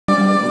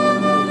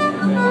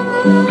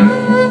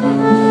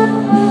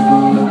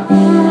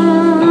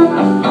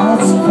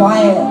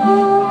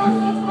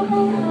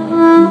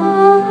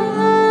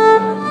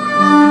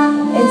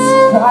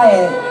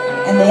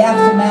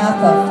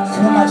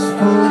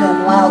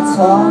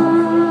talk.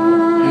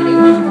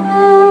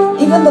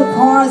 Even the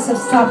cars have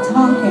stopped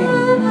honking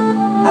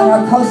and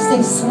are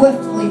coasting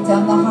swiftly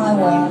down the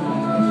highway.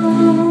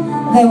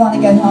 They want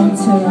to get home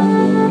too.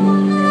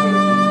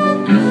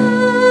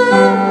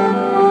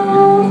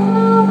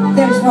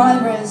 Their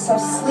drivers are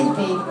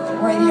sleepy,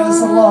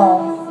 radios are low.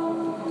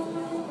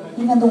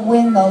 Even the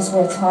wind knows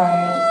we're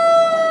tired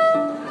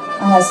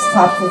and has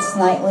stopped its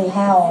nightly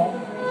howl.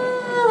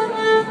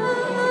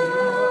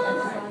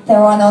 There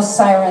are no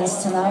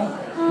sirens tonight,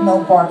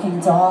 no barking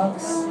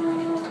dogs.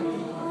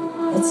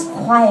 It's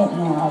quiet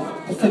now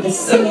for the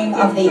singing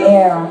of the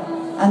air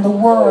and the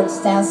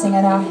words dancing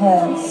in our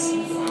heads.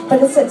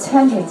 But it's a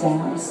tender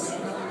dance.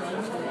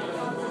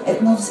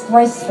 It moves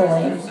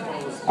gracefully,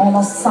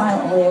 almost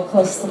silently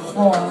across the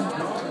floor,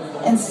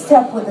 in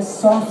step with the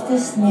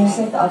softest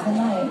music of the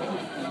night.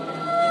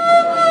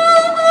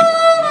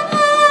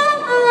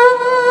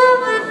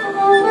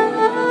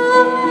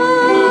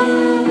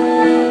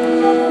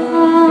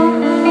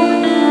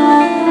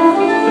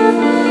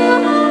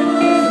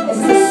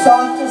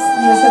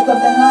 Music of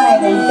the night,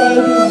 and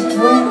babies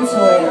dream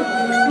to it.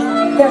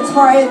 Their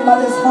tired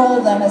mothers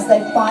hold them as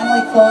they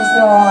finally close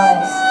their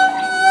eyes.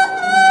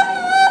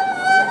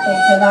 They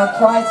do not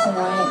cry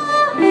tonight.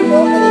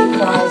 Nobody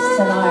cries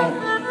tonight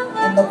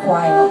in the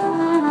quiet.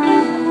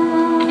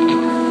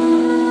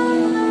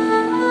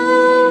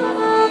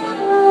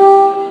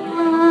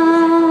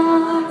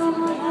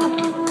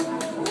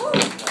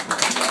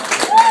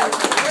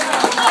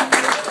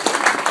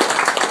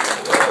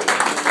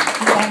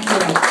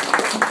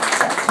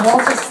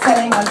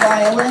 Steding on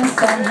violin,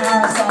 Sam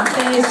Harris on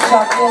bass,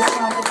 Chuck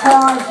Wilson on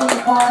guitar,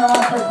 Jeanne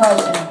on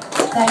percussion.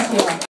 Thank you.